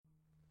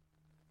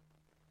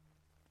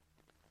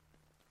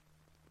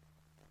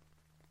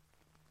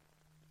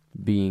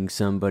being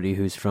somebody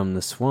who's from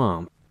the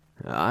swamp,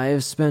 I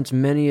have spent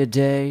many a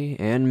day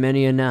and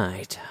many a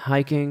night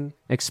hiking,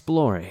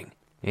 exploring,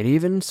 and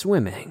even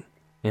swimming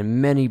in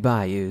many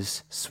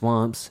bayous,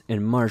 swamps,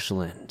 and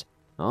marshland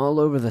all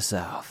over the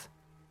South.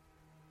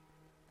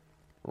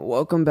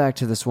 Welcome back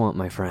to the swamp,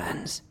 my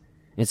friends.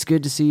 It's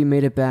good to see you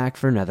made it back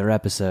for another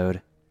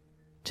episode.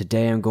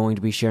 Today I'm going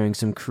to be sharing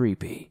some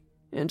creepy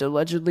and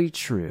allegedly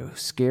true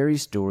scary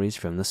stories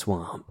from the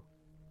swamp.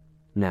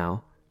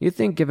 Now, you'd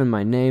think given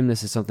my name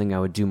this is something I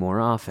would do more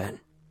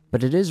often,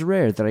 but it is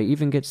rare that I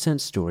even get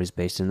sent stories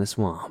based in the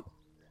swamp.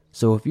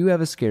 So if you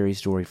have a scary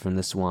story from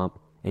the swamp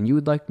and you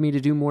would like me to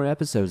do more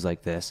episodes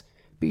like this,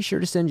 be sure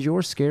to send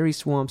your scary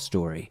swamp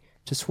story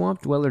to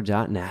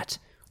swampdweller.net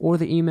or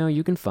the email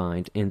you can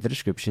find in the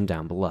description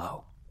down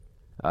below.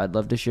 I'd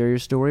love to share your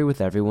story with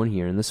everyone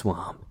here in the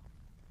swamp.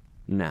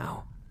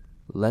 Now,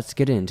 let's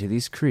get into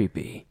these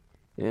creepy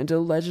and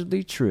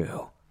allegedly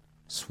true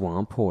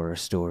swamp horror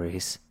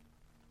stories.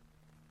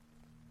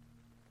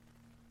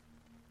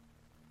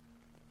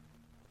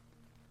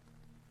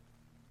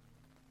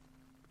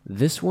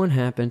 This one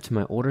happened to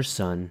my older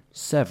son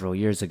several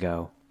years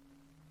ago.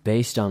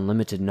 Based on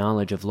limited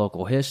knowledge of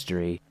local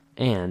history,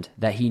 and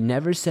that he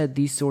never said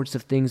these sorts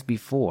of things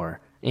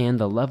before, and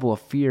the level of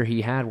fear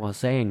he had while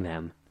saying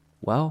them,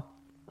 well,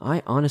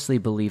 I honestly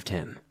believed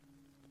him.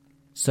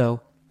 So,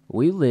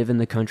 we live in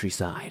the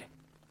countryside.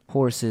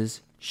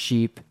 Horses,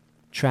 sheep,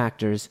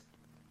 tractors,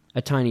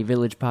 a tiny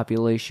village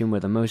population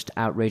where the most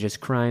outrageous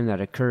crime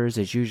that occurs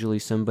is usually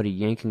somebody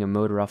yanking a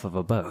motor off of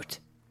a boat.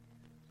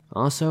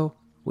 Also,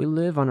 we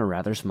live on a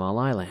rather small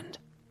island.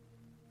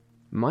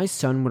 My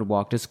son would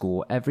walk to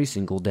school every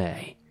single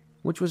day,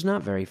 which was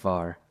not very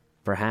far,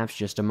 perhaps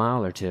just a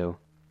mile or two.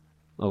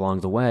 Along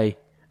the way,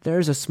 there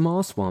is a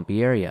small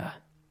swampy area.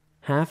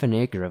 Half an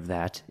acre of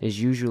that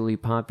is usually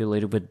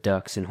populated with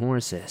ducks and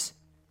horses.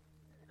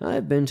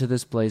 I've been to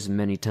this place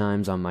many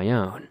times on my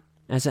own,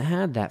 as it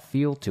had that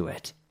feel to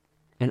it,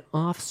 an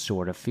off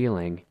sort of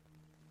feeling,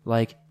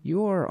 like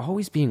you are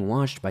always being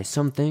watched by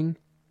something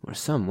or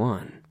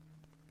someone.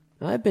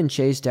 I've been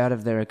chased out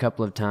of there a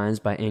couple of times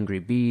by angry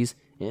bees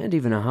and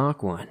even a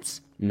hawk once.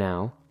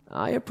 Now,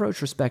 I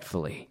approach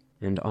respectfully,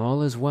 and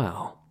all is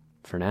well,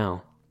 for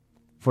now.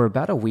 For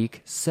about a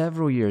week,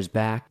 several years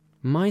back,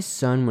 my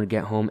son would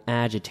get home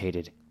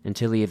agitated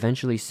until he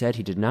eventually said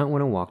he did not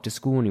want to walk to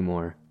school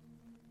anymore.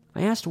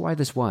 I asked why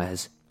this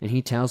was, and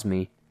he tells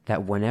me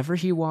that whenever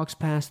he walks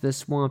past this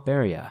swamp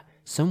area,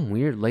 some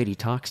weird lady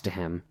talks to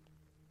him.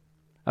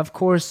 Of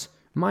course,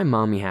 my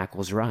mommy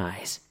hackles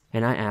rise,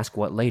 and I ask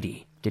what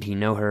lady. Did he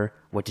know her?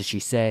 What did she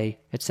say?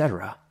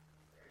 Etc.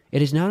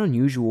 It is not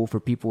unusual for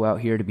people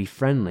out here to be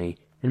friendly,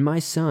 and my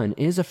son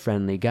is a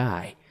friendly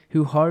guy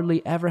who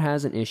hardly ever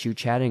has an issue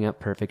chatting up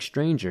perfect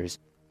strangers,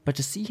 but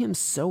to see him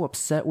so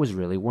upset was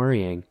really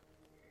worrying.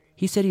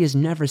 He said he has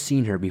never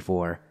seen her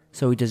before,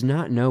 so he does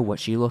not know what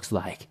she looks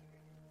like.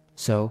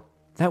 So,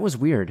 that was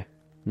weird.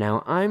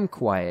 Now I'm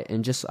quiet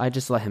and I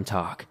just let him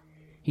talk.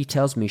 He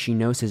tells me she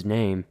knows his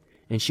name,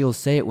 and she'll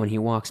say it when he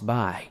walks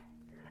by.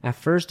 At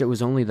first it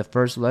was only the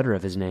first letter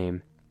of his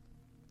name.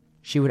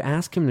 She would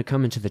ask him to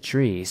come into the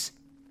trees,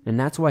 and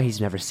that's why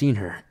he's never seen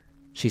her.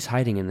 She's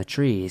hiding in the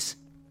trees.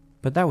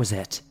 But that was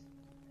it.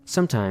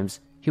 Sometimes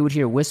he would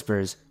hear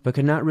whispers, but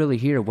could not really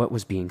hear what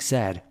was being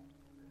said.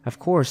 Of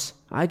course,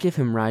 I give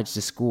him rides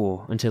to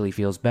school until he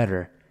feels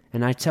better,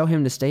 and I tell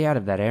him to stay out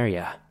of that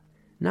area.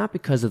 Not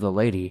because of the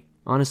lady,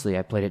 honestly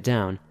I played it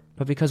down,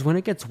 but because when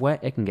it gets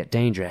wet it can get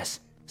dangerous,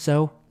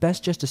 so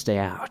best just to stay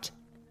out.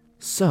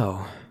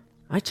 So,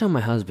 I tell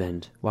my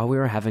husband while we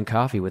were having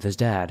coffee with his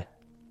dad.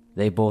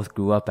 They both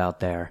grew up out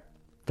there.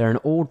 They're an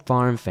old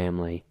farm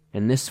family,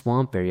 and this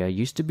swamp area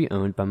used to be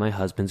owned by my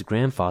husband's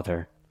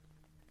grandfather.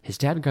 His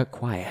dad got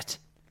quiet,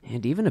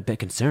 and even a bit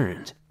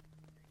concerned.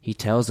 He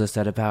tells us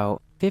that about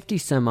 50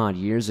 some odd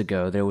years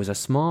ago there was a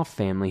small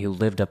family who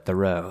lived up the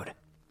road.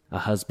 A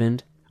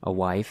husband, a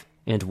wife,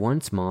 and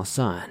one small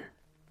son.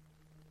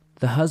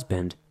 The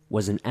husband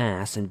was an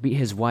ass and beat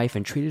his wife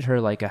and treated her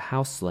like a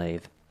house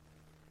slave.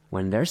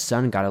 When their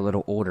son got a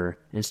little older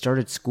and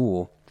started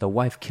school, the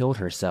wife killed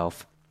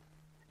herself.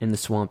 In the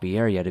swampy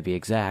area, to be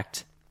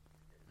exact.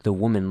 The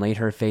woman laid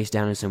her face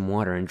down in some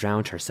water and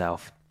drowned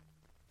herself.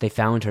 They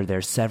found her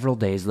there several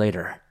days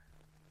later.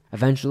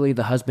 Eventually,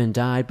 the husband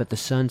died, but the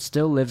son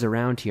still lives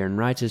around here and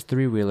rides his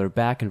three-wheeler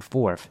back and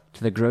forth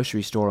to the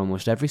grocery store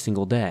almost every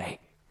single day,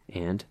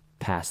 and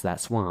past that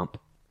swamp.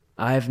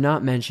 I have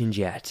not mentioned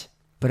yet,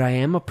 but I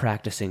am a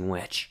practicing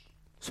witch.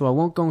 So I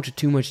won't go into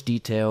too much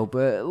detail,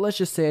 but let's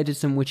just say I did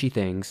some witchy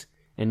things,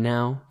 and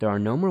now there are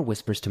no more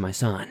whispers to my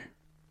son.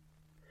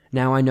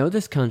 Now I know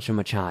this comes from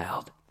a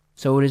child,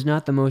 so it is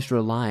not the most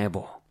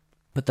reliable,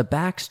 but the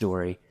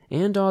backstory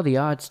and all the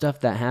odd stuff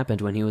that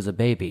happened when he was a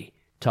baby,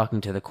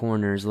 talking to the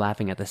corners,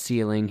 laughing at the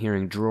ceiling,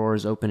 hearing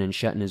drawers open and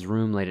shut in his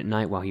room late at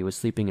night while he was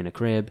sleeping in a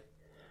crib,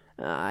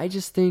 I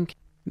just think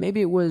maybe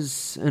it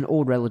was an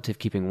old relative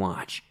keeping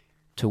watch,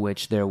 to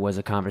which there was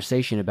a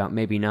conversation about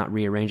maybe not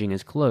rearranging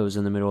his clothes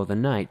in the middle of the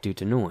night due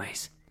to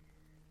noise.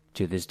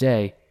 To this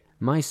day,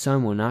 My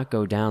son will not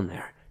go down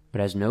there,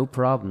 but has no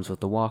problems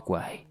with the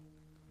walkway.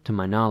 To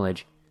my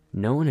knowledge,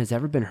 no one has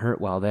ever been hurt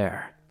while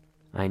there.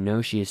 I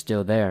know she is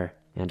still there,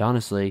 and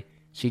honestly,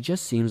 she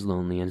just seems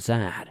lonely and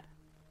sad.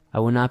 I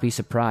will not be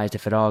surprised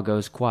if it all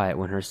goes quiet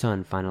when her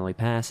son finally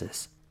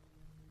passes.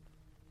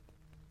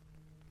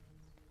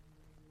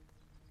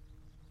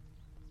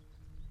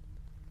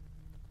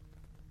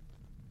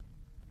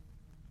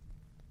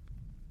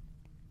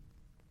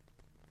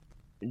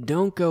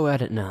 Don't go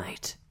out at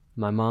night,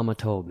 my mama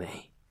told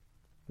me.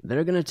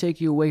 They're gonna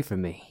take you away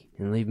from me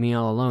and leave me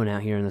all alone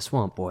out here in the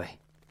swamp, boy.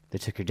 They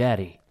took your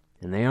daddy,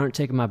 and they aren't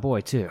taking my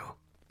boy, too.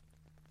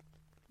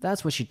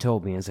 That's what she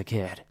told me as a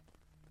kid.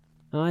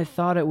 I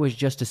thought it was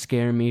just to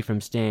scare me from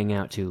staying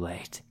out too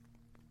late.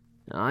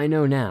 I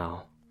know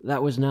now,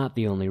 that was not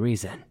the only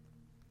reason.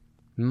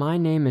 My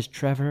name is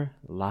Trevor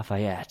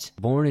Lafayette,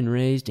 born and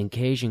raised in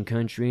Cajun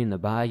country in the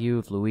Bayou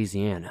of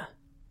Louisiana.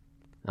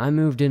 I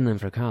moved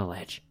inland for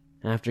college,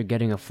 after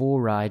getting a full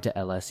ride to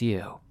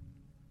LSU.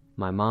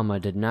 My mama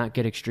did not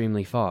get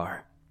extremely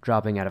far,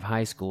 dropping out of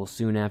high school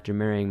soon after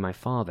marrying my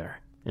father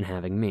and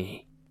having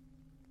me.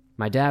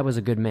 My dad was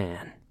a good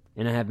man,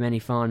 and I have many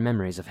fond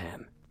memories of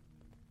him.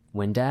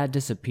 When Dad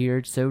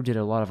disappeared, so did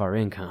a lot of our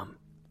income.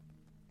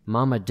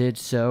 Mama did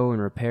sew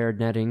and repaired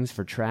nettings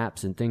for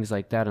traps and things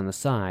like that on the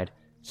side,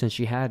 since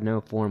she had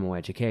no formal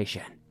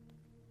education.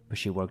 But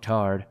she worked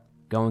hard,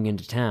 going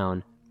into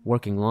town,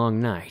 working long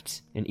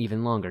nights and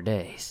even longer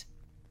days.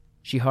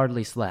 She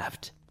hardly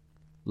slept.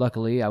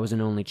 Luckily, I was an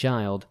only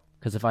child,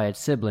 because if I had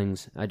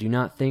siblings, I do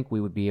not think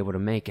we would be able to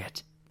make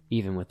it,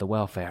 even with the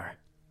welfare.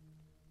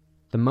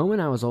 The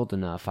moment I was old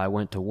enough, I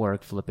went to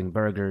work flipping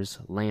burgers,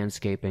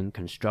 landscaping,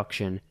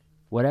 construction,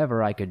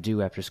 whatever I could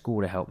do after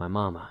school to help my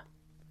mama.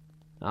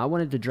 I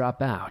wanted to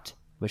drop out,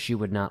 but she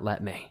would not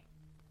let me.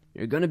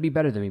 You're going to be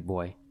better than me,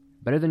 boy.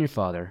 Better than your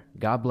father.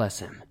 God bless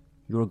him.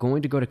 You are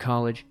going to go to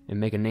college and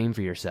make a name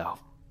for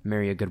yourself,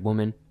 marry a good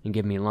woman, and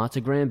give me lots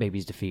of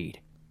grandbabies to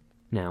feed.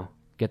 Now,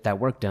 get that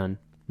work done.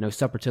 No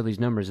supper till these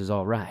numbers is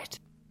all right.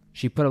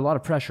 She put a lot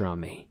of pressure on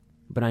me,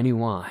 but I knew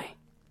why.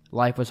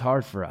 Life was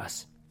hard for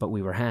us, but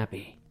we were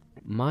happy.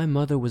 My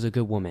mother was a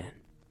good woman,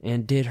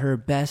 and did her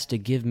best to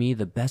give me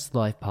the best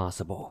life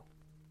possible.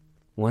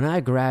 When I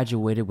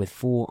graduated with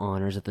full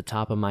honors at the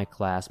top of my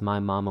class, my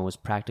mama was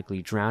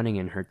practically drowning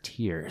in her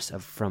tears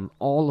from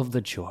all of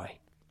the joy.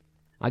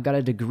 I got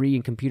a degree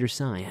in computer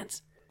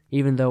science.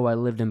 Even though I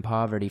lived in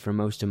poverty for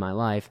most of my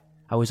life,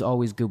 I was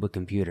always good with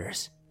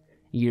computers.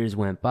 Years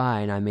went by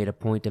and I made a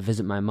point to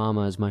visit my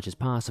mama as much as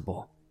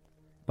possible.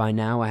 By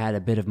now I had a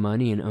bit of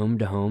money and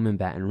owned a home in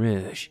Baton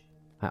Rouge.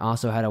 I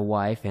also had a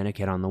wife and a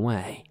kid on the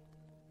way.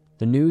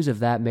 The news of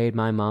that made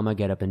my mama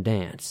get up and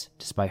dance,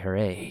 despite her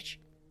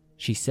age.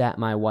 She sat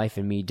my wife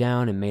and me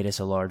down and made us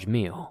a large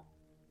meal.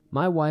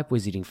 My wife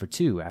was eating for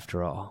two,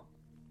 after all.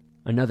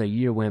 Another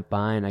year went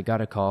by and I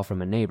got a call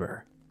from a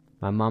neighbor.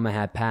 My mama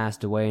had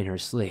passed away in her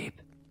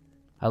sleep.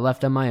 I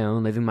left on my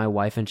own, leaving my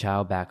wife and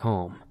child back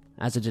home,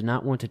 as I did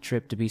not want the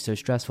trip to be so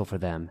stressful for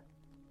them.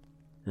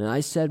 I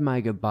said my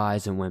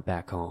goodbyes and went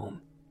back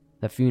home.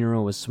 The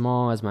funeral was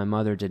small as my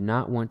mother did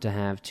not want to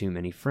have too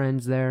many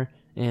friends there,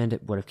 and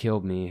it would have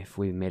killed me if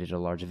we made it a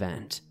large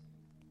event.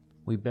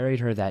 We buried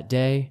her that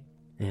day,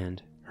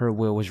 and her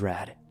will was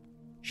read.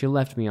 She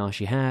left me all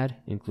she had,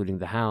 including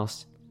the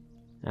house.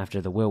 After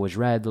the will was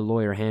read, the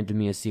lawyer handed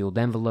me a sealed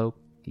envelope,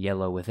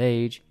 yellow with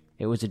age.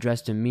 It was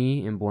addressed to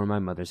me and bore my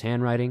mother's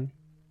handwriting.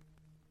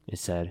 It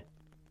said,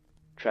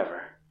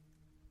 "Trevor,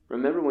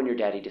 remember when your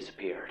daddy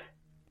disappeared?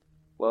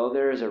 Well,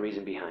 there is a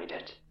reason behind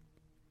it.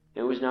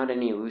 It was not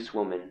any loose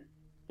woman.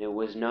 It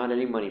was not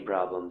any money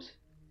problems.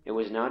 It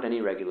was not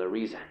any regular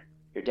reason.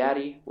 Your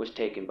daddy was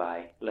taken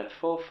by Le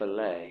Faux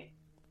Filet,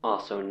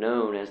 also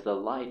known as the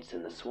Lights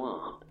in the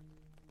Swamp.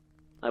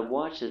 I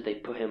watched as they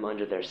put him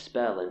under their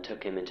spell and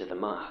took him into the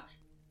muck.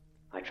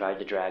 I tried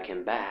to drag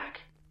him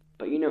back,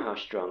 but you know how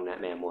strong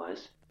that man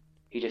was.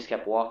 He just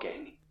kept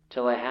walking,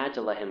 till I had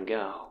to let him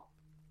go.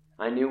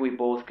 I knew we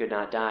both could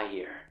not die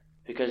here,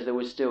 because there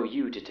was still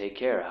you to take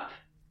care of.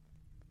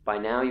 By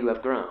now you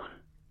have grown,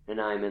 and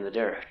I am in the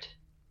dirt,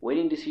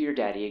 waiting to see your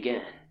daddy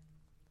again.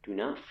 Do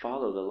not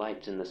follow the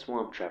lights in the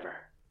swamp, Trevor,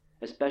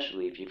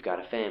 especially if you've got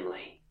a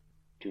family.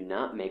 Do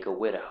not make a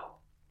widow.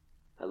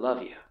 I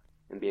love you,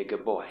 and be a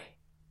good boy."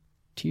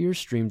 Tears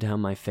streamed down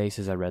my face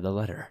as I read the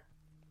letter.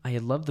 I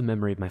had loved the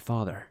memory of my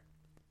father,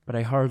 but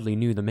I hardly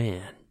knew the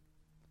man.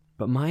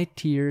 But my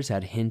tears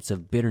had hints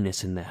of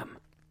bitterness in them.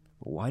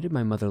 Why did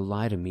my mother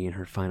lie to me in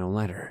her final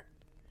letter?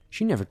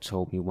 She never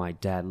told me why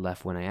Dad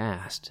left when I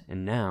asked,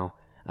 and now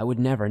I would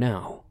never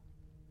know.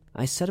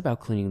 I set about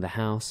cleaning the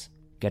house,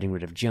 getting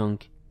rid of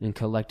junk, and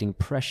collecting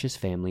precious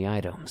family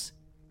items.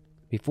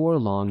 Before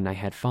long, night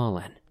had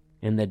fallen,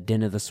 and the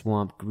din of the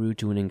swamp grew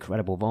to an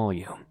incredible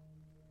volume.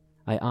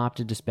 I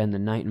opted to spend the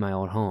night in my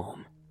old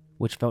home,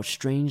 which felt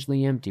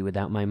strangely empty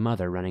without my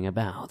mother running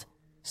about,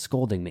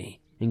 scolding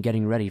me and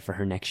getting ready for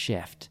her next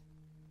shift.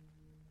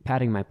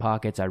 Patting my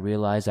pockets, I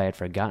realized I had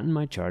forgotten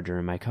my charger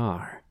in my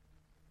car.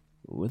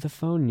 With the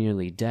phone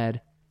nearly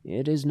dead,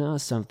 it is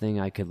not something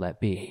I could let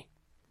be.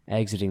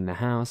 Exiting the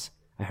house,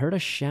 I heard a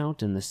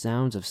shout and the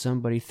sounds of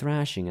somebody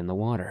thrashing in the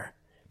water,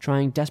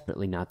 trying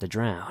desperately not to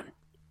drown.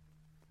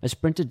 I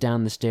sprinted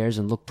down the stairs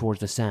and looked towards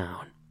the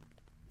sound.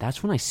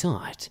 That's when I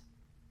saw it.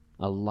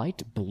 A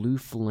light blue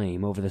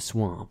flame over the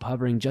swamp,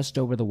 hovering just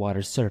over the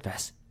water's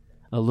surface,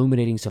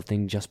 illuminating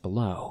something just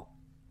below,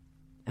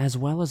 as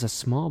well as a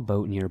small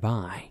boat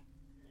nearby.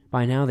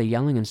 By now, the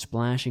yelling and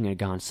splashing had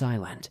gone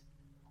silent.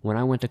 When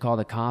I went to call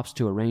the cops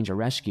to arrange a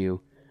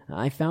rescue,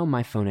 I found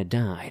my phone had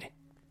died,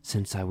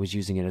 since I was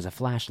using it as a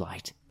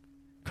flashlight.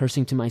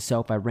 Cursing to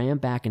myself, I ran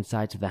back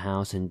inside to the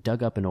house and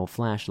dug up an old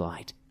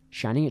flashlight,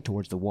 shining it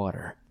towards the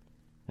water.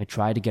 I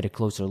tried to get a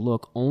closer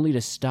look, only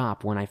to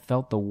stop when I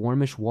felt the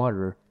warmish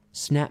water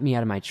snap me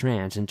out of my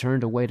trance and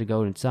turned away to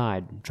go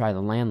inside and try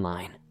the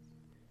landline.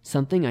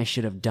 Something I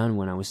should have done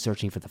when I was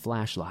searching for the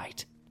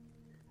flashlight.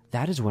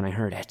 That is when I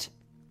heard it.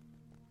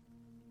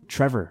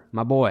 "Trevor,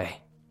 my boy."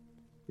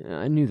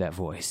 I knew that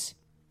voice.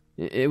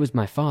 It was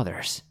my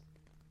father's.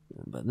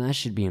 But that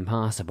should be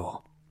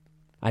impossible.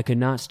 I could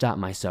not stop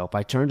myself.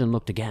 I turned and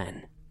looked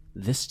again.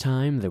 This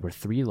time there were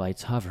 3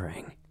 lights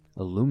hovering,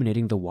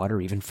 illuminating the water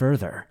even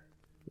further.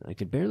 I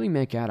could barely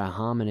make out a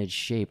hominid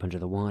shape under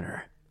the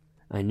water.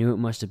 I knew it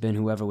must have been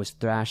whoever was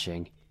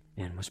thrashing,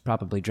 and was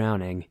probably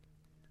drowning.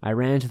 I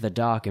ran to the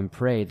dock and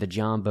prayed the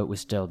John boat was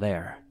still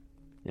there.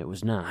 It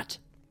was not,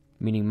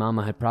 meaning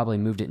Mama had probably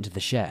moved it into the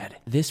shed.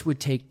 This would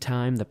take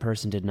time the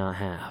person did not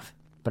have,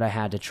 but I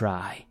had to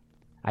try.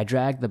 I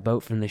dragged the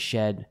boat from the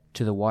shed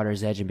to the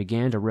water's edge and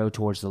began to row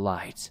towards the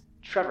lights.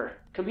 "Trevor,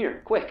 come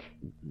here, quick."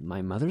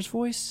 My mother's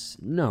voice?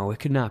 No, it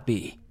could not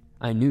be.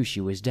 I knew she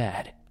was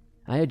dead.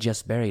 I had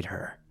just buried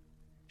her.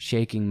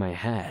 Shaking my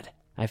head,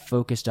 I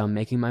focused on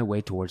making my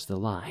way towards the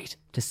light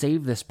to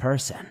save this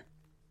person.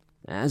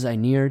 As I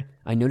neared,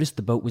 I noticed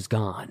the boat was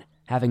gone,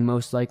 having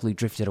most likely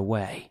drifted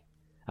away.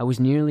 I was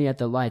nearly at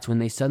the lights when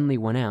they suddenly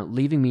went out,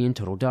 leaving me in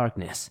total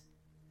darkness.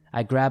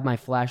 I grabbed my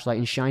flashlight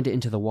and shined it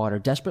into the water,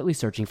 desperately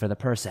searching for the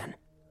person.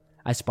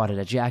 I spotted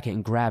a jacket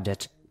and grabbed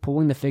it,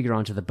 pulling the figure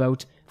onto the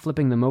boat,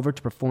 flipping them over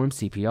to perform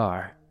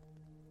CPR.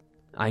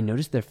 I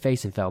noticed their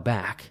face and fell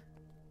back.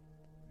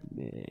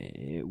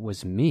 It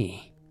was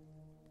me.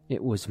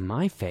 It was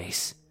my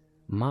face,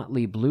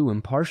 motley blue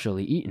and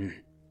partially eaten.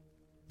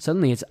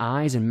 Suddenly its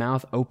eyes and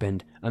mouth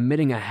opened,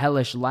 emitting a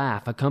hellish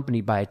laugh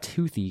accompanied by a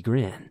toothy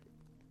grin.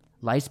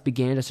 Lights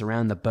began to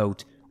surround the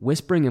boat,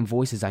 whispering in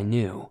voices I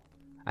knew.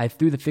 I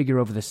threw the figure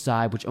over the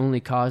side, which only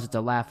caused it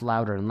to laugh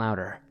louder and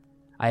louder.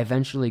 I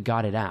eventually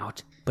got it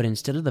out, but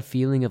instead of the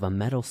feeling of a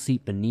metal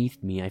seat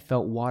beneath me, I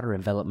felt water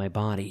envelop my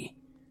body.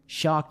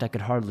 Shocked, I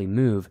could hardly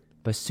move,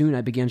 but soon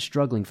I began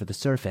struggling for the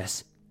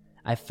surface.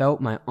 I felt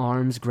my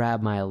arms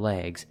grab my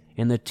legs,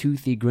 and the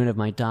toothy grin of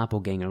my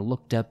doppelganger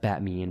looked up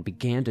at me and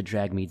began to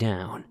drag me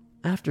down.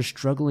 After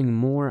struggling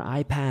more,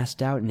 I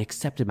passed out and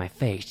accepted my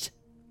fate.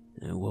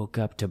 I woke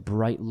up to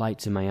bright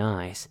lights in my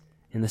eyes,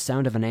 and the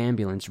sound of an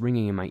ambulance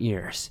ringing in my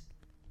ears.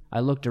 I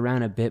looked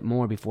around a bit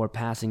more before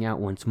passing out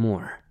once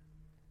more.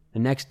 The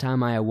next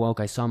time I awoke,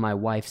 I saw my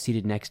wife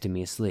seated next to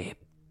me asleep,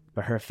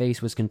 but her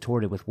face was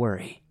contorted with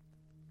worry.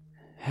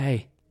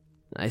 "Hey,"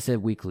 I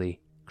said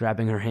weakly,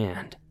 grabbing her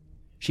hand.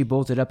 She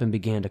bolted up and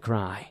began to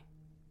cry.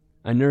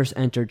 A nurse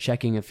entered,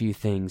 checking a few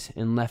things,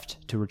 and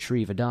left to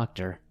retrieve a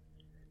doctor.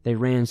 They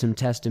ran some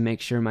tests to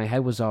make sure my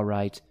head was all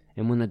right,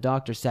 and when the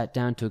doctor sat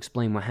down to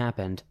explain what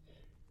happened,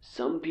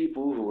 "Some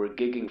people who were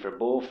gigging for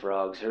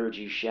bullfrogs heard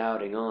you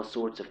shouting all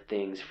sorts of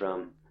things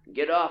from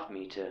 'Get off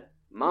me' to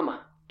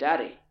 'Mama,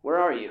 Daddy, where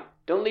are you?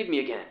 Don't leave me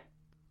again.'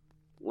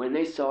 When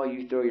they saw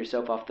you throw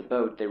yourself off the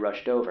boat, they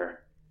rushed over.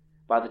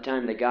 By the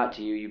time they got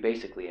to you, you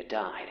basically had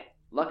died.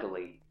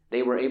 Luckily,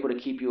 they were able to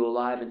keep you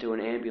alive until an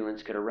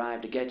ambulance could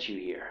arrive to get you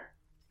here.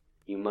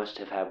 You must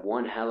have had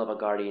one hell of a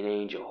guardian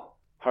angel.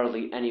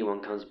 Hardly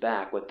anyone comes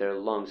back with their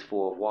lungs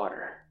full of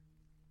water.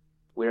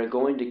 We are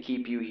going to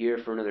keep you here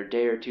for another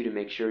day or two to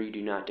make sure you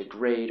do not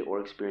degrade or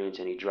experience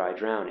any dry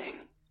drowning.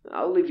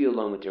 I'll leave you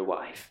alone with your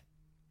wife."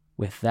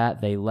 With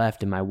that, they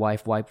left, and my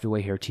wife wiped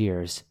away her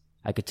tears.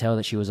 I could tell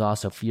that she was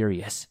also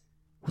furious.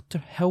 "What the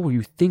hell were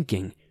you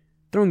thinking?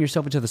 Throwing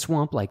yourself into the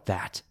swamp like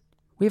that?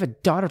 We have a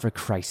daughter, for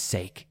Christ's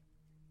sake.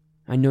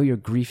 I know you're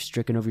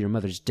grief-stricken over your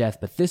mother's death,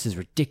 but this is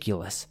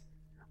ridiculous.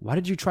 Why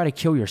did you try to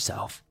kill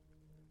yourself?"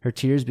 Her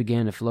tears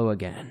began to flow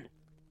again.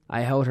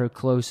 I held her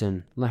close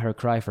and let her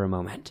cry for a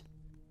moment.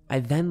 I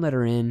then let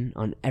her in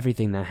on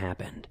everything that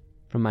happened,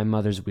 from my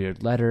mother's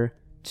weird letter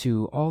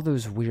to all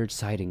those weird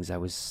sightings I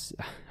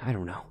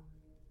don't know.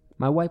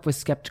 My wife was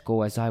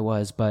skeptical as I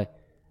was, but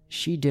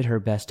she did her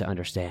best to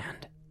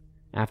understand.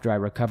 After I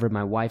recovered,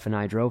 my wife and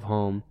I drove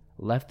home,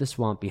 left the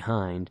swamp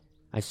behind.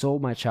 I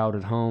sold my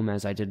childhood home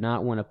as I did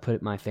not want to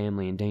put my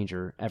family in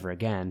danger ever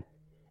again,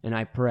 and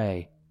I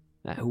pray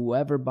that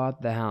whoever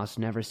bought the house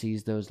never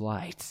sees those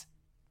lights,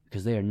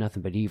 because they are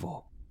nothing but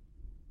evil.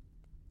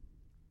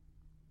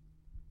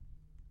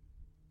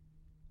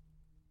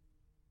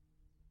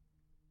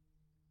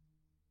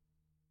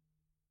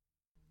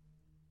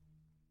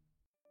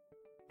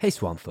 Hey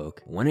Swamp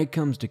Folk, when it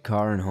comes to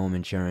car and home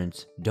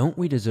insurance, don't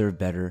we deserve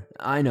better?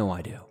 I know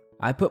I do.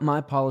 I put my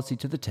policy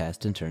to the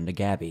test and turned to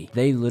Gabby.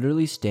 They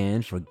literally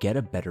stand for Get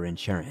a Better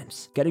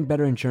Insurance. Getting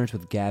better insurance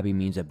with Gabby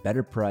means a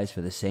better price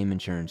for the same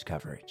insurance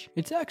coverage.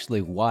 It's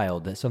actually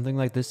wild that something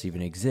like this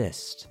even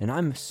exists, and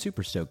I'm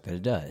super stoked that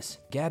it does.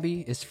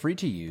 Gabby is free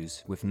to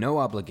use with no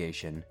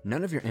obligation.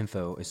 None of your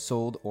info is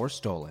sold or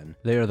stolen.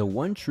 They are the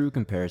one true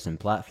comparison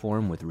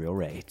platform with real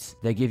rates.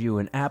 They give you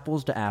an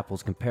apples to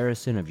apples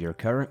comparison of your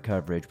current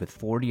coverage with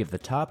 40 of the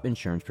top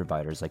insurance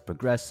providers like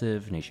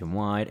Progressive,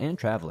 Nationwide, and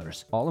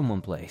Travelers, all in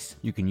one place.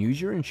 You can use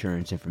your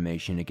insurance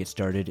information to get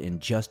started in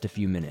just a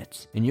few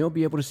minutes, and you'll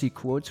be able to see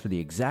quotes for the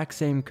exact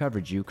same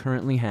coverage you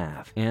currently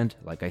have. And,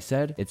 like I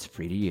said, it's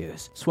free to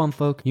use.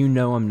 Swampfolk, you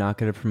know I'm not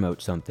going to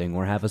promote something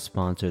or have a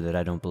sponsor that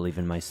I don't believe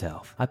in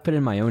myself. I put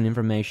in my own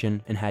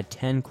information and had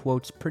 10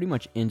 quotes pretty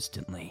much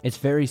instantly. It's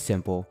very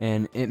simple,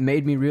 and it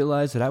made me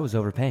realize that I was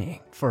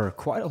overpaying. For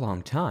quite a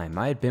long time,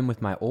 I had been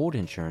with my old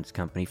insurance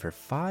company for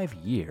 5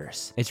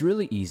 years. It's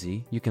really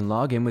easy. You can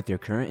log in with your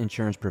current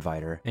insurance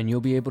provider, and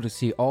you'll be able to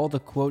see all the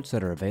quotes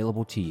that are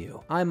available to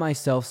you. I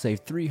myself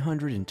saved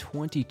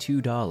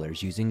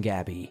 $322 using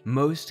Gabby.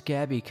 Most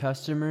Gabby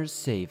customers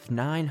save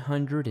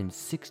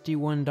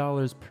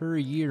 $961 per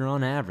year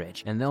on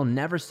average, and they'll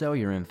never sell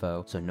your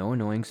info, so no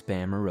annoying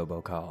spam or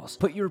robocalls.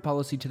 Put your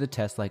policy to the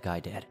test like I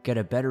did. Get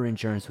a better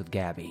insurance with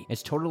Gabby.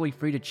 It's totally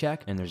free to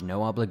check, and there's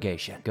no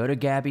obligation. Go to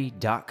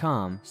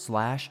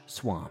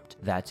gabby.com/swamped.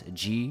 That's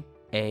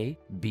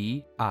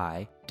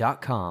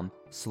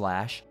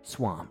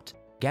GABI.com/swamped.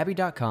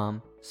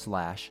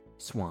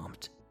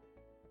 Gabby.com/swamped.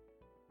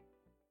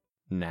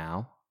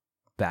 Now,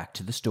 back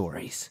to the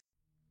stories.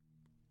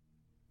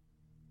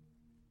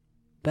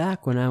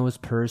 Back when I was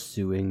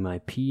pursuing my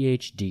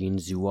PhD in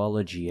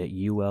zoology at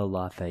UL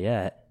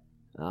Lafayette,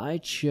 I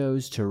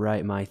chose to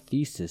write my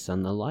thesis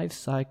on the life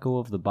cycle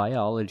of the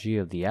biology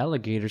of the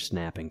alligator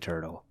snapping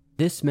turtle.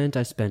 This meant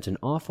I spent an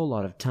awful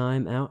lot of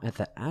time out at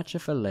the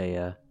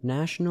Atchafalaya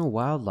National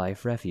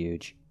Wildlife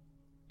Refuge,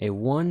 a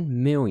 1.5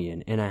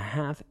 million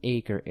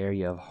acre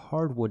area of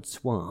hardwood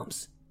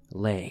swamps,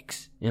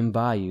 lakes, and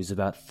bayous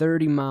about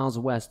 30 miles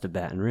west of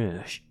Baton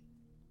Rouge.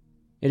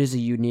 It is a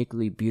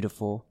uniquely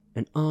beautiful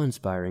and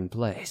awe-inspiring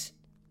place,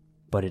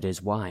 but it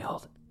is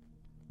wild.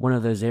 One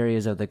of those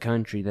areas of the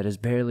country that has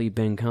barely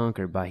been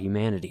conquered by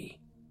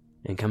humanity.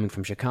 And coming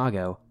from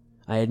Chicago,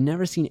 I had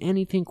never seen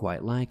anything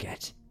quite like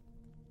it.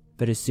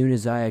 But as soon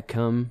as I had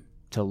come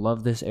to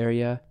love this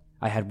area,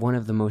 I had one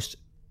of the most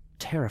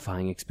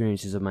terrifying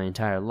experiences of my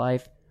entire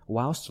life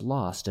whilst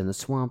lost in the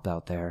swamp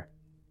out there.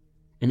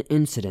 An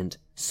incident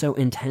so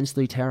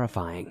intensely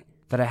terrifying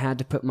that I had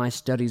to put my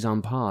studies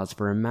on pause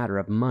for a matter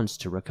of months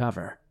to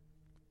recover.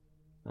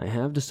 I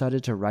have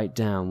decided to write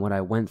down what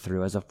I went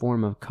through as a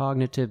form of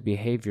cognitive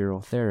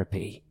behavioral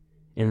therapy,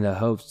 in the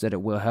hopes that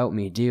it will help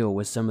me deal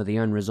with some of the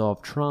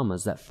unresolved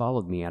traumas that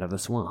followed me out of the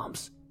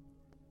swamps.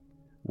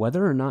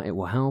 Whether or not it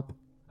will help,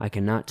 I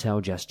cannot tell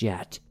just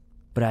yet,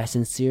 but I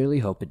sincerely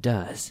hope it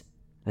does,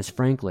 as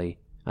frankly,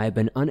 I have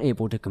been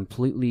unable to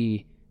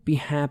completely be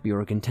happy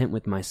or content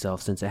with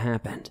myself since it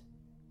happened.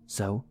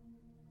 So,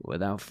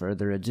 without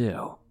further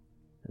ado,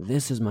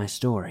 this is my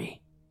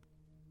story.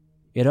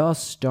 It all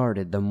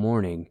started the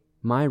morning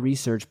my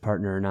research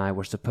partner and I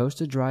were supposed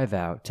to drive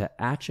out to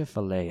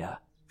Atchafalaya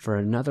for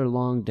another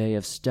long day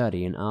of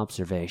study and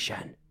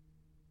observation.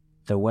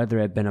 The weather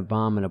had been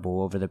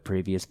abominable over the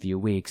previous few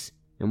weeks,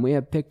 and we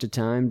had picked a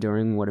time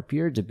during what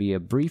appeared to be a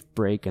brief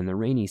break in the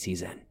rainy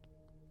season.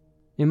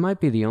 It might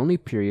be the only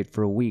period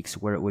for weeks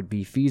where it would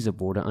be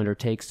feasible to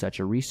undertake such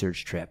a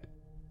research trip.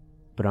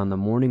 But on the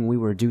morning we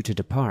were due to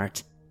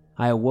depart,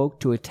 I awoke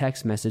to a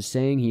text message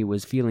saying he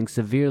was feeling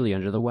severely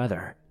under the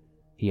weather.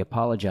 He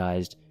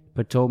apologized,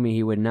 but told me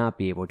he would not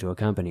be able to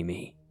accompany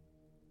me.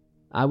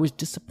 I was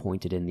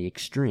disappointed in the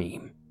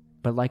extreme,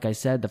 but like I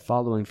said, the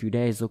following few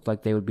days looked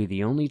like they would be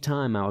the only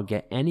time I would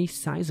get any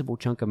sizable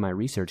chunk of my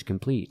research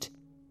complete.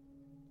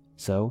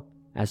 So,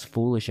 as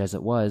foolish as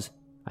it was,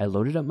 I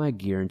loaded up my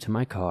gear into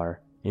my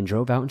car and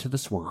drove out into the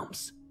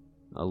swamps,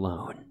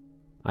 alone.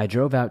 I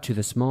drove out to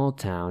the small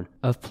town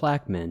of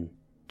Plaquemine,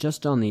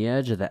 just on the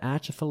edge of the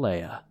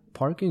Atchafalaya,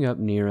 parking up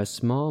near a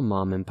small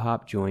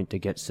mom-and-pop joint to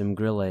get some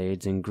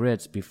grillades and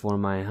grits before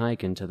my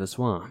hike into the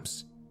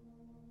swamps.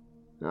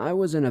 I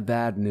was in a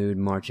bad mood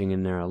marching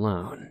in there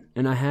alone,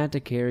 and I had to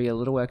carry a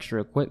little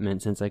extra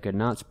equipment since I could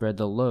not spread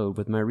the load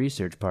with my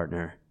research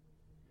partner.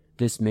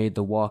 This made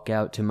the walk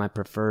out to my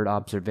preferred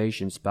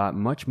observation spot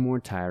much more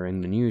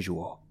tiring than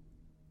usual.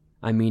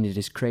 I mean, it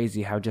is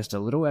crazy how just a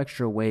little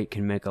extra weight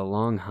can make a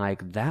long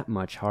hike that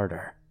much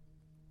harder.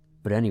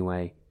 But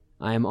anyway,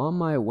 I am on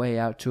my way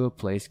out to a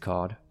place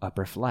called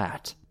Upper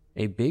Flat,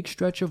 a big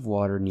stretch of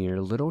water near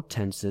Little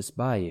Tensas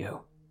Bayou.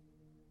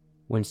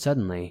 When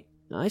suddenly,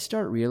 I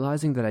start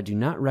realizing that I do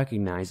not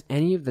recognize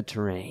any of the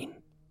terrain.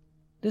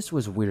 This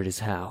was weird as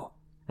hell,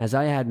 as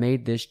I had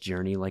made this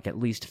journey like at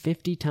least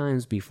 50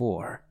 times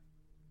before.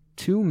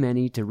 Too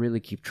many to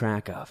really keep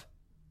track of,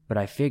 but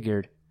I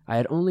figured I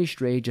had only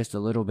strayed just a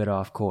little bit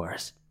off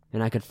course,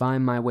 and I could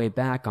find my way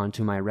back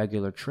onto my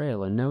regular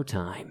trail in no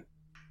time.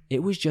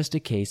 It was just a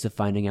case of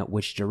finding out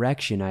which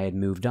direction I had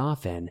moved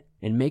off in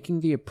and making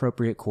the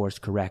appropriate course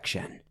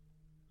correction.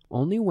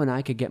 Only when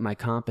I could get my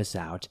compass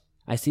out,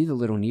 I see the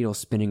little needle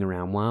spinning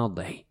around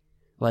wildly,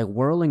 like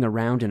whirling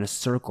around in a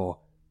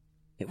circle.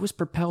 It was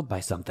propelled by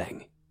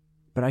something,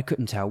 but I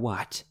couldn't tell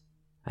what.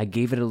 I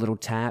gave it a little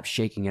tap,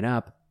 shaking it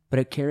up, but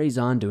it carries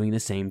on doing the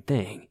same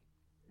thing.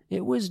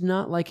 It was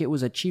not like it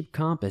was a cheap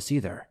compass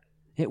either.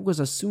 It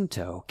was a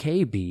Sunto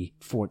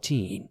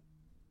KB-14.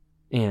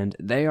 And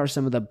they are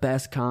some of the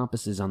best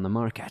compasses on the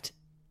market.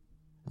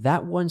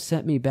 That one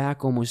set me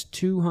back almost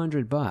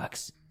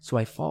 $200, so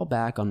I fall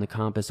back on the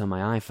compass on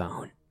my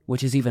iPhone,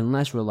 which is even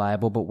less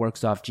reliable but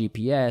works off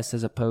GPS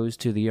as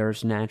opposed to the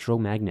Earth's natural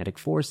magnetic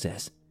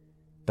forces.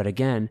 But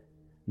again,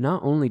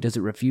 not only does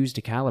it refuse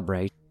to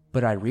calibrate,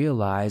 but I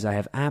realize I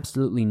have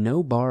absolutely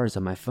no bars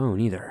on my phone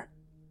either.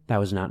 That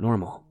was not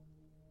normal.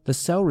 The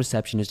cell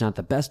reception is not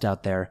the best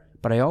out there,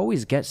 but I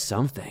always get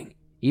something,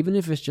 even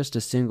if it's just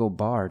a single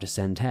bar to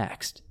send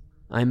text.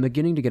 I'm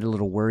beginning to get a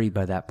little worried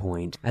by that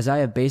point, as I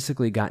have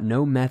basically got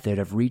no method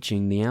of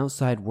reaching the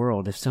outside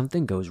world if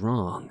something goes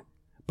wrong.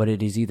 But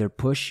it is either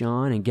push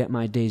on and get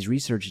my day's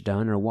research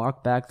done or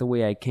walk back the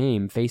way I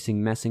came,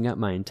 facing messing up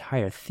my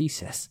entire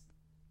thesis.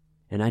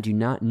 And I do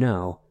not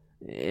know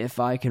if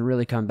I can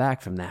really come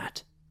back from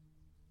that.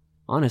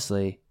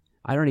 Honestly,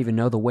 I don't even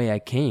know the way I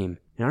came,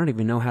 and I don't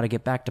even know how to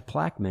get back to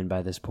Plaquemine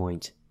by this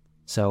point.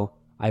 So,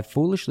 I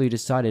foolishly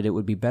decided it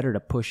would be better to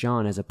push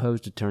on as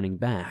opposed to turning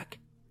back.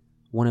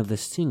 One of the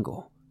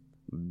single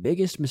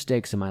biggest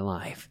mistakes of my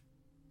life.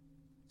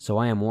 So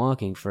I am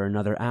walking for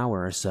another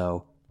hour or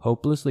so,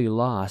 hopelessly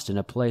lost in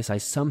a place I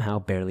somehow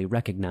barely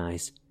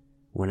recognize.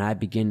 When I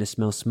begin to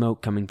smell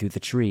smoke coming through the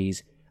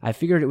trees, I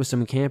figured it was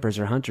some campers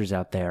or hunters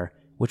out there,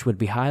 which would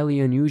be highly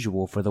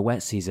unusual for the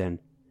wet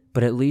season,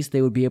 but at least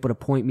they would be able to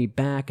point me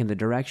back in the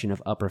direction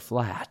of Upper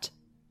Flat.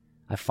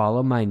 I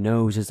follow my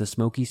nose as the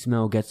smoky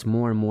smell gets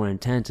more and more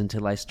intense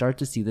until I start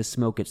to see the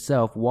smoke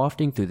itself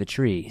wafting through the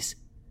trees.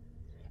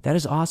 That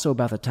is also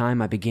about the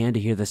time I began to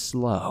hear the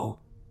slow,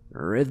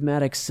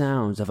 rhythmic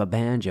sounds of a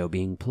banjo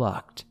being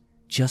plucked,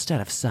 just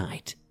out of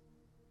sight.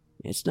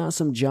 It's not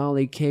some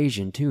jolly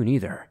Cajun tune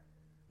either.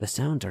 The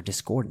sounds are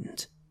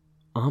discordant,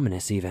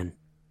 ominous even,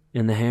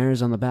 and the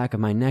hairs on the back of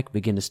my neck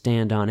begin to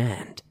stand on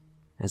end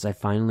as I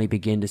finally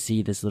begin to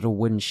see this little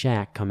wooden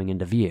shack coming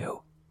into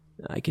view.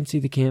 I can see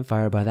the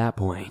campfire by that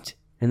point,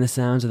 and the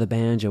sounds of the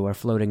banjo are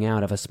floating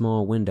out of a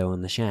small window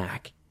in the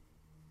shack.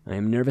 I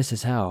am nervous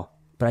as hell,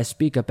 but I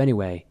speak up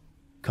anyway,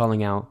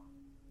 calling out,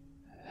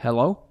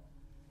 "Hello?"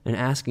 and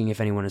asking if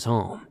anyone is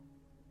home.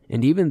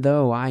 And even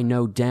though I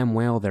know damn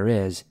well there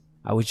is,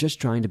 I was just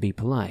trying to be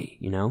polite,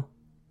 you know?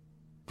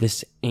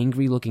 This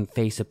angry-looking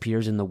face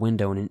appears in the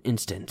window in an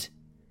instant.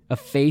 A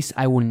face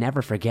I will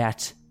never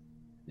forget.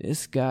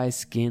 This guy's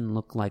skin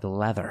looked like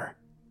leather,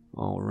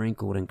 all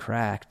wrinkled and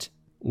cracked,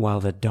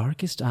 while the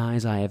darkest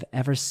eyes I have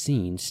ever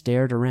seen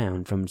stared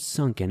around from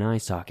sunken eye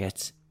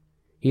sockets.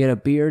 He had a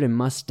beard and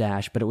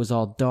mustache, but it was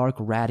all dark,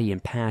 ratty,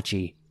 and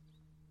patchy.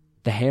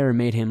 The hair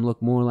made him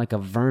look more like a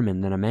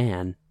vermin than a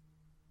man.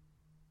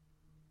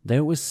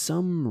 There was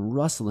some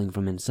rustling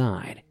from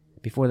inside,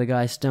 before the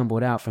guy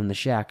stumbled out from the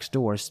shack's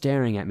door,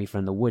 staring at me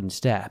from the wooden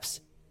steps.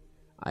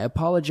 I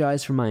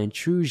apologized for my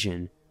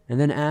intrusion, and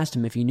then asked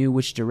him if he knew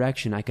which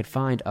direction I could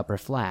find Upper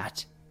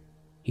Flat.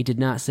 He did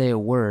not say a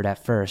word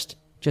at first,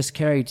 just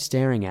carried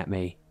staring at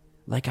me,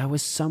 like I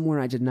was somewhere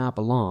I did not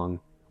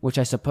belong, which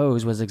I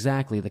suppose was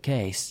exactly the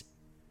case.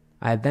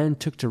 I then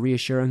took to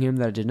reassuring him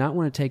that I did not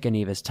want to take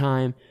any of his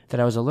time, that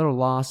I was a little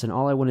lost and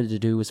all I wanted to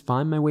do was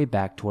find my way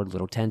back toward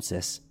Little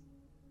Tensis.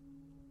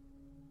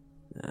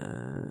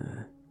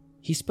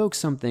 He spoke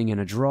something in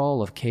a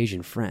drawl of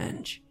Cajun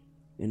French,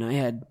 and I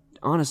had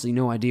honestly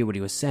no idea what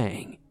he was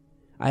saying.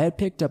 I had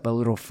picked up a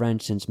little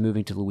French since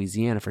moving to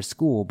Louisiana for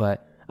school,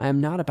 but I am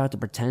not about to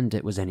pretend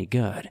it was any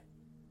good.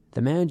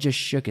 The man just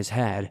shook his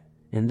head,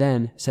 and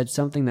then said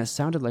something that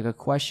sounded like a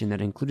question that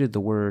included the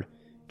word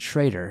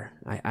traitor,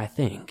 I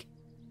think.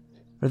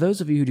 For those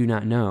of you who do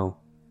not know,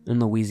 in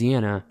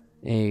Louisiana,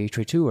 a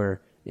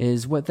traiteur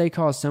is what they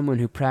call someone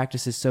who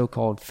practices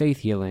so-called faith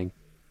healing,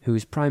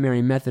 whose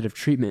primary method of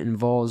treatment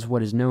involves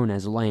what is known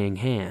as laying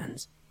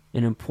hands,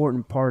 an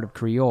important part of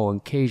Creole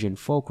and Cajun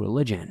folk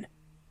religion.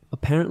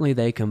 Apparently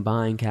they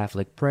combine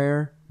Catholic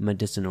prayer,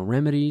 medicinal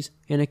remedies,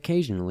 and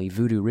occasionally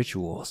voodoo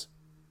rituals.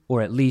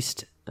 Or at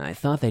least, I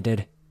thought they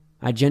did.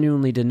 I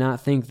genuinely did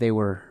not think they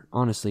were,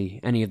 honestly,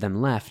 any of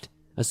them left,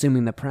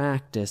 assuming the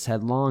practice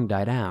had long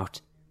died out.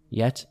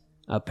 Yet,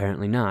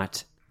 apparently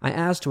not. I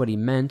asked what he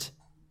meant,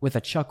 with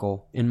a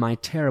chuckle, in my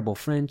terrible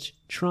French,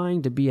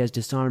 trying to be as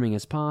disarming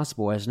as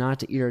possible as not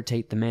to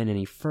irritate the man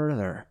any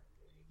further.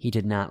 He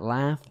did not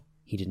laugh,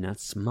 he did not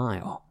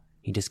smile.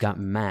 He just got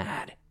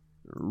mad.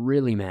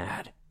 Really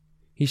mad.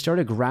 He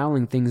started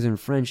growling things in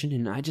French,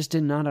 and I just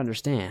did not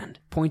understand,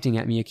 pointing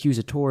at me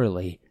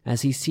accusatorially,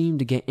 as he seemed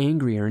to get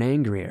angrier and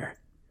angrier.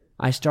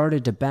 I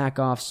started to back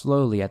off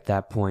slowly at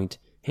that point,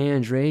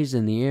 hands raised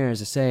in the air as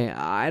to say,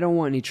 I don't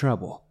want any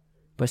trouble.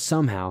 But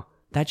somehow,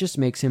 that just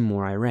makes him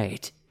more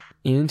irate.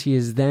 And he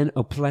is then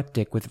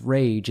apoplectic with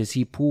rage as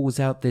he pulls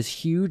out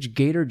this huge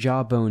gator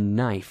jawbone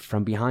knife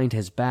from behind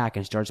his back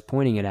and starts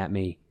pointing it at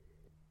me.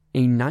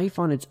 A knife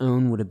on its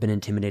own would have been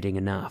intimidating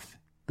enough,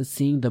 but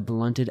seeing the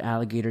blunted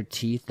alligator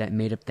teeth that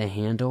made up the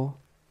handle,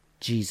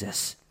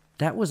 Jesus,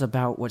 that was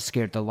about what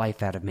scared the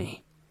life out of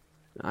me.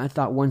 I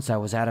thought once I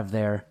was out of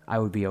there, I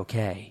would be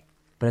okay.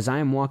 But as I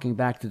am walking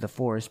back through the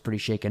forest pretty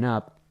shaken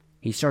up,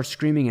 he starts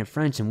screaming in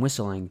French and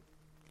whistling.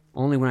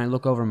 Only when I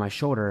look over my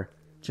shoulder,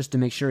 just to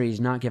make sure he's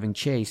not giving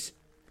chase,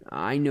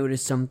 I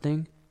notice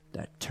something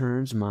that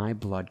turns my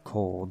blood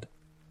cold.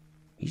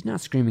 He's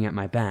not screaming at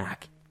my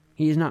back.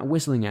 He is not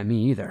whistling at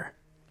me either.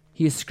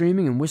 He is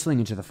screaming and whistling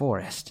into the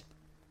forest.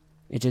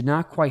 It did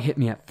not quite hit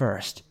me at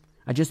first.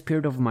 I just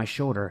peered over my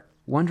shoulder,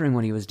 wondering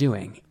what he was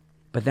doing.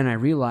 But then I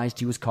realized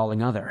he was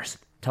calling others,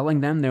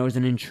 telling them there was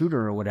an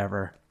intruder or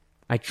whatever.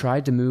 I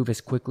tried to move as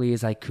quickly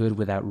as I could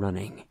without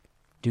running.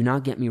 Do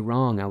not get me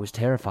wrong, I was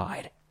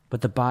terrified.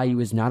 But the bayou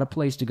is not a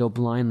place to go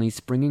blindly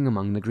springing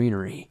among the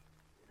greenery.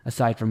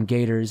 Aside from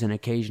gators and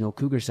occasional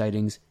cougar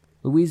sightings,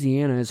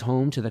 Louisiana is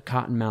home to the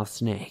cottonmouth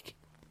snake.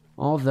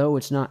 Although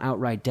it's not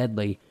outright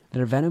deadly,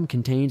 their venom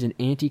contains an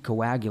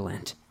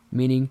anticoagulant,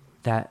 meaning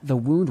that the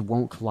wound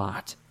won't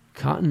clot.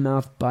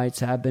 Cottonmouth bites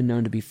have been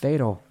known to be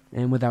fatal,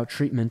 and without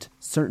treatment,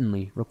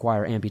 certainly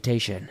require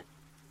amputation.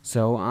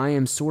 So I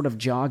am sort of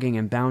jogging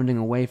and bounding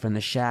away from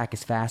the shack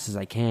as fast as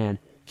I can,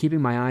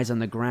 keeping my eyes on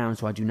the ground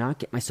so I do not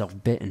get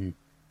myself bitten.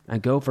 I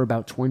go for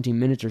about 20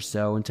 minutes or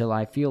so until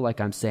I feel like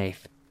I'm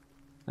safe.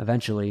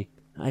 Eventually,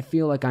 I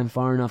feel like I'm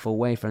far enough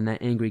away from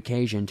that angry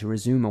Cajun to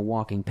resume a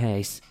walking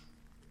pace.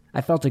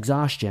 I felt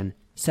exhaustion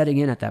setting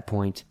in at that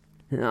point.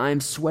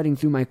 I'm sweating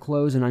through my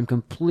clothes and I'm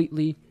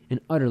completely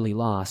and utterly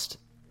lost.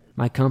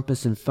 My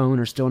compass and phone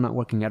are still not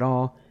working at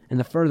all, and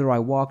the further I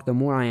walk, the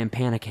more I am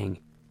panicking.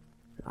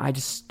 I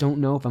just don't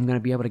know if I'm going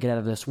to be able to get out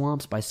of the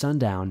swamps by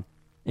sundown,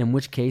 in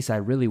which case I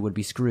really would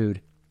be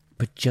screwed.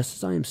 But just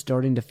as I am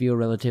starting to feel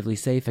relatively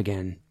safe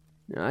again,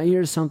 I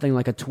hear something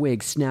like a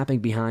twig snapping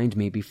behind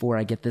me before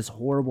I get this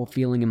horrible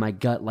feeling in my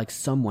gut like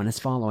someone is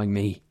following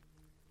me.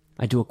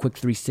 I do a quick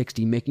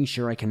 360, making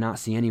sure I cannot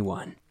see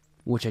anyone,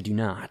 which I do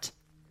not.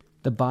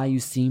 The bayou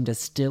seemed as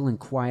still and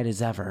quiet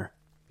as ever,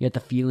 yet the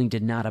feeling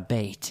did not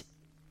abate.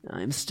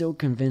 I am still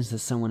convinced that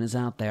someone is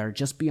out there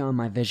just beyond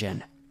my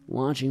vision,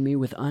 watching me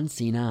with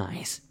unseen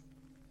eyes.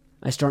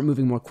 I start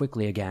moving more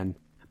quickly again,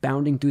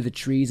 bounding through the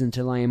trees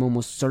until I am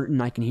almost certain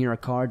I can hear a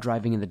car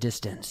driving in the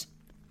distance.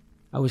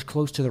 I was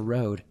close to the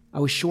road, I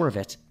was sure of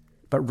it,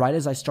 but right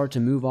as I start to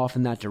move off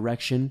in that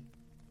direction,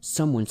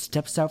 someone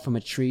steps out from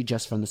a tree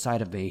just from the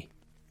side of me.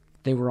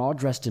 They were all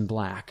dressed in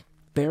black,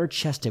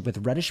 bare-chested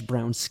with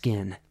reddish-brown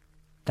skin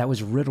that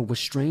was riddled with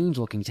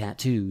strange-looking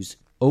tattoos.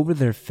 Over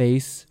their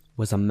face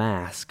was a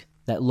mask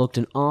that looked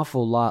an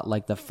awful lot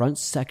like the front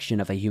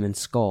section of a human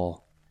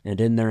skull, and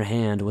in their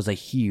hand was a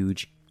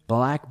huge,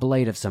 black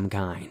blade of some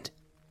kind.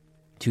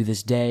 To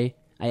this day,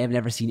 I have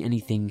never seen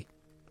anything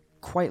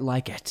quite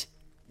like it.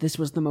 This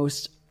was the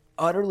most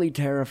utterly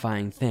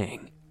terrifying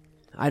thing.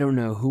 I don't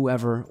know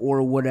whoever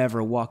or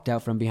whatever walked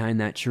out from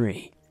behind that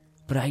tree,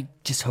 but I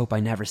just hope I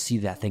never see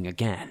that thing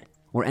again,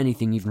 or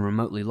anything even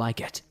remotely like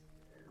it.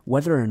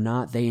 Whether or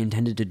not they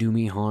intended to do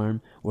me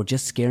harm or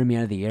just scare me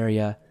out of the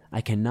area,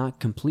 I cannot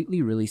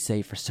completely really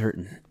say for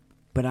certain.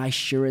 But I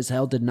sure as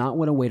hell did not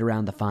want to wait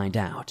around to find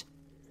out.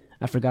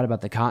 I forgot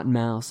about the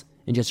cottonmouths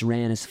and just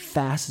ran as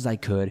fast as I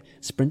could,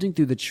 sprinting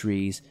through the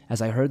trees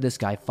as I heard this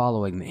guy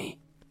following me.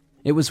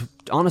 It was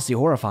honestly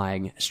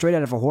horrifying, straight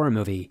out of a horror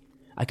movie.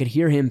 I could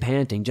hear him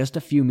panting just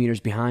a few meters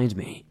behind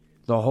me,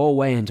 the whole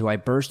way until I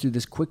burst through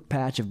this quick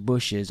patch of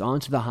bushes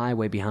onto the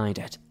highway behind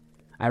it.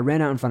 I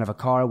ran out in front of a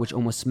car which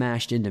almost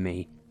smashed into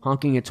me,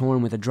 honking its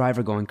horn with the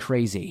driver going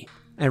crazy.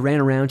 I ran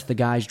around to the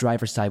guy's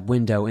driver's side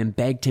window and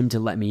begged him to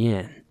let me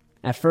in.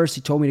 At first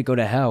he told me to go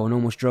to hell and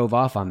almost drove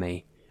off on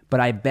me, but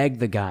I begged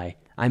the guy.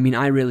 I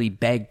really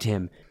begged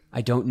him.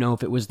 I don't know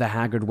if it was the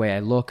haggard way I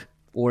look,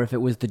 or if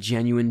it was the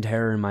genuine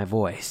terror in my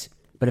voice,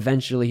 but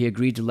eventually he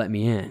agreed to let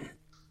me in.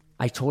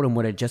 I told him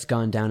what had just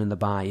gone down in the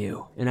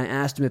bayou, and I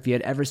asked him if he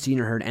had ever seen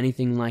or heard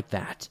anything like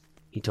that.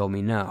 He told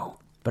me no,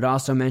 but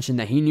also mentioned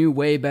that he knew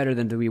way better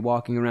than to be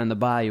walking around the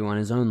bayou on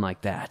his own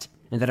like that,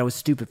 and that I was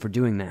stupid for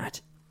doing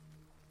that.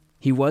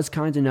 He was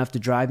kind enough to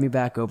drive me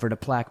back over to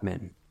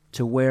Plaquemine,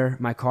 to where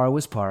my car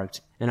was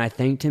parked, and I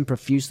thanked him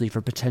profusely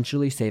for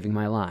potentially saving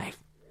my life.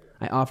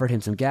 I offered him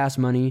some gas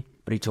money,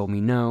 but he told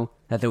me no,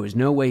 that there was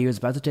no way he was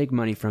about to take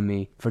money from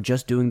me for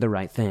just doing the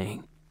right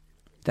thing.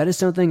 That is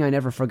something I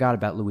never forgot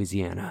about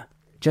Louisiana,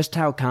 just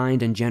how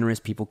kind and generous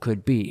people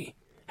could be,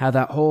 how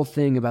that whole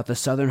thing about the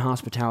Southern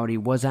hospitality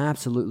was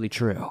absolutely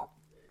true.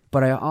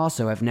 But I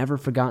also have never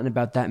forgotten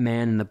about that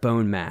man in the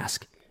bone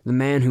mask, the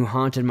man who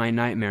haunted my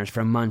nightmares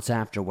for months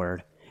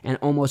afterward, and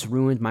almost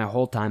ruined my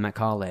whole time at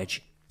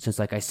college, since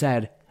like I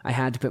said, I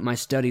had to put my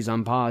studies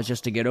on pause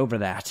just to get over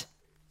that.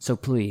 So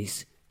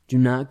please, do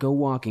not go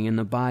walking in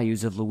the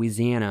bayous of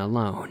Louisiana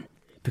alone,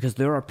 because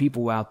there are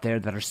people out there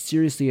that are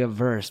seriously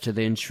averse to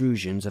the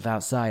intrusions of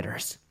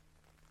outsiders.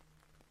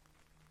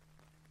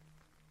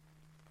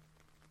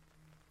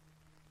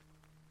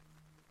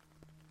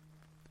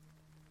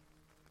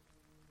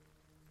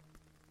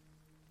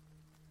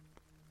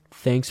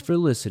 Thanks for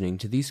listening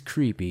to these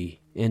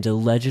creepy and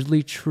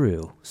allegedly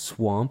true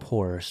swamp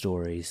horror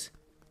stories.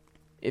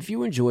 If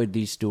you enjoyed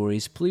these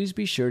stories, please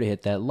be sure to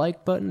hit that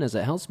like button as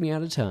it helps me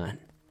out a ton.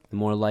 The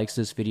more likes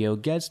this video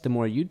gets, the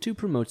more YouTube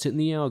promotes it in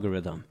the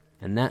algorithm,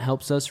 and that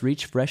helps us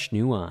reach fresh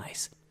new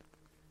eyes.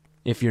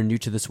 If you're new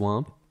to the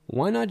swamp,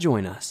 why not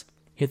join us?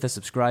 Hit the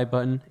subscribe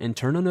button and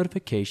turn on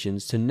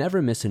notifications to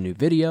never miss a new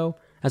video,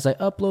 as I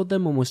upload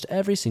them almost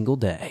every single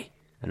day,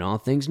 and all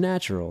things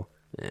natural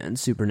and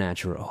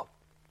supernatural.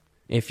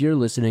 If you're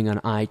listening on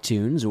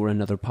iTunes or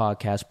another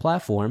podcast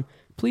platform,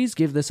 please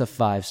give this a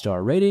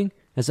 5-star rating,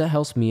 as that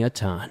helps me a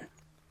ton.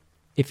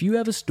 If you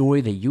have a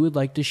story that you would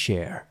like to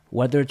share,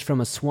 whether it's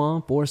from a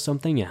swamp or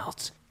something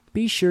else,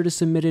 be sure to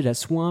submit it at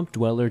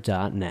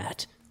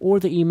swampdweller.net or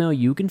the email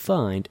you can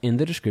find in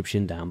the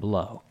description down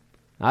below.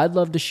 I'd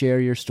love to share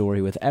your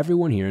story with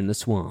everyone here in the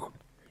swamp.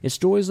 It's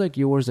stories like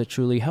yours that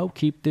truly help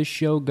keep this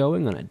show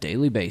going on a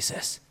daily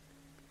basis.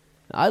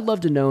 I'd love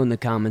to know in the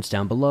comments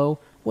down below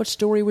what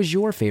story was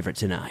your favorite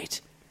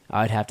tonight.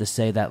 I'd have to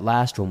say that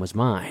last one was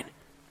mine.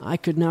 I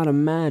could not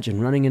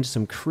imagine running into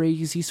some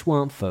crazy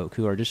swamp folk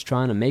who are just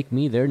trying to make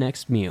me their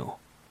next meal.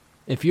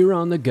 If you're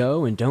on the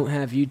go and don't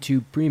have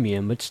YouTube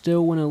Premium but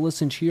still want to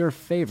listen to your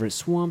favorite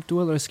Swamp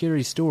Dweller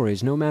scary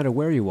stories no matter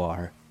where you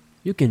are,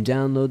 you can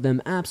download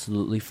them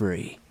absolutely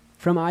free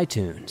from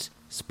iTunes,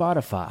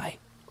 Spotify,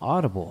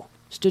 Audible,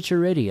 Stitcher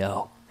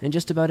Radio, and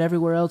just about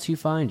everywhere else you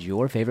find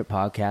your favorite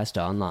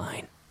podcast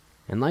online.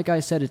 And like I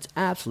said, it's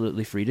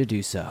absolutely free to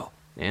do so,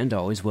 and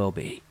always will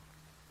be.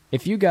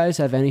 If you guys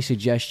have any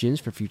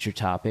suggestions for future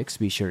topics,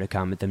 be sure to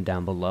comment them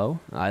down below.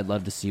 I'd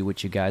love to see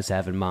what you guys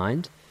have in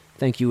mind.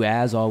 Thank you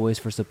as always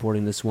for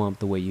supporting the swamp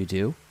the way you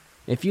do.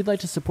 If you'd like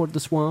to support the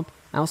swamp,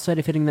 outside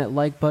of hitting that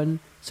like button,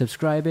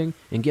 subscribing,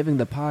 and giving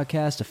the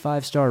podcast a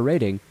 5-star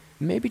rating,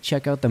 maybe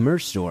check out the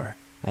merch store.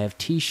 I have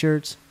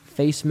t-shirts,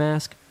 face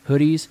masks,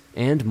 hoodies,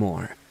 and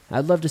more.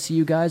 I'd love to see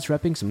you guys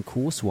repping some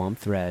cool swamp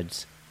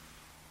threads.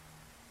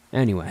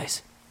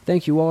 Anyways,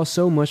 thank you all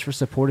so much for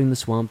supporting the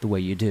swamp the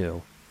way you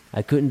do.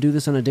 I couldn't do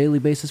this on a daily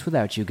basis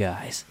without you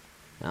guys.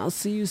 I'll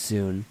see you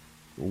soon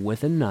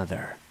with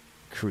another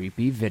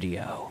creepy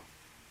video.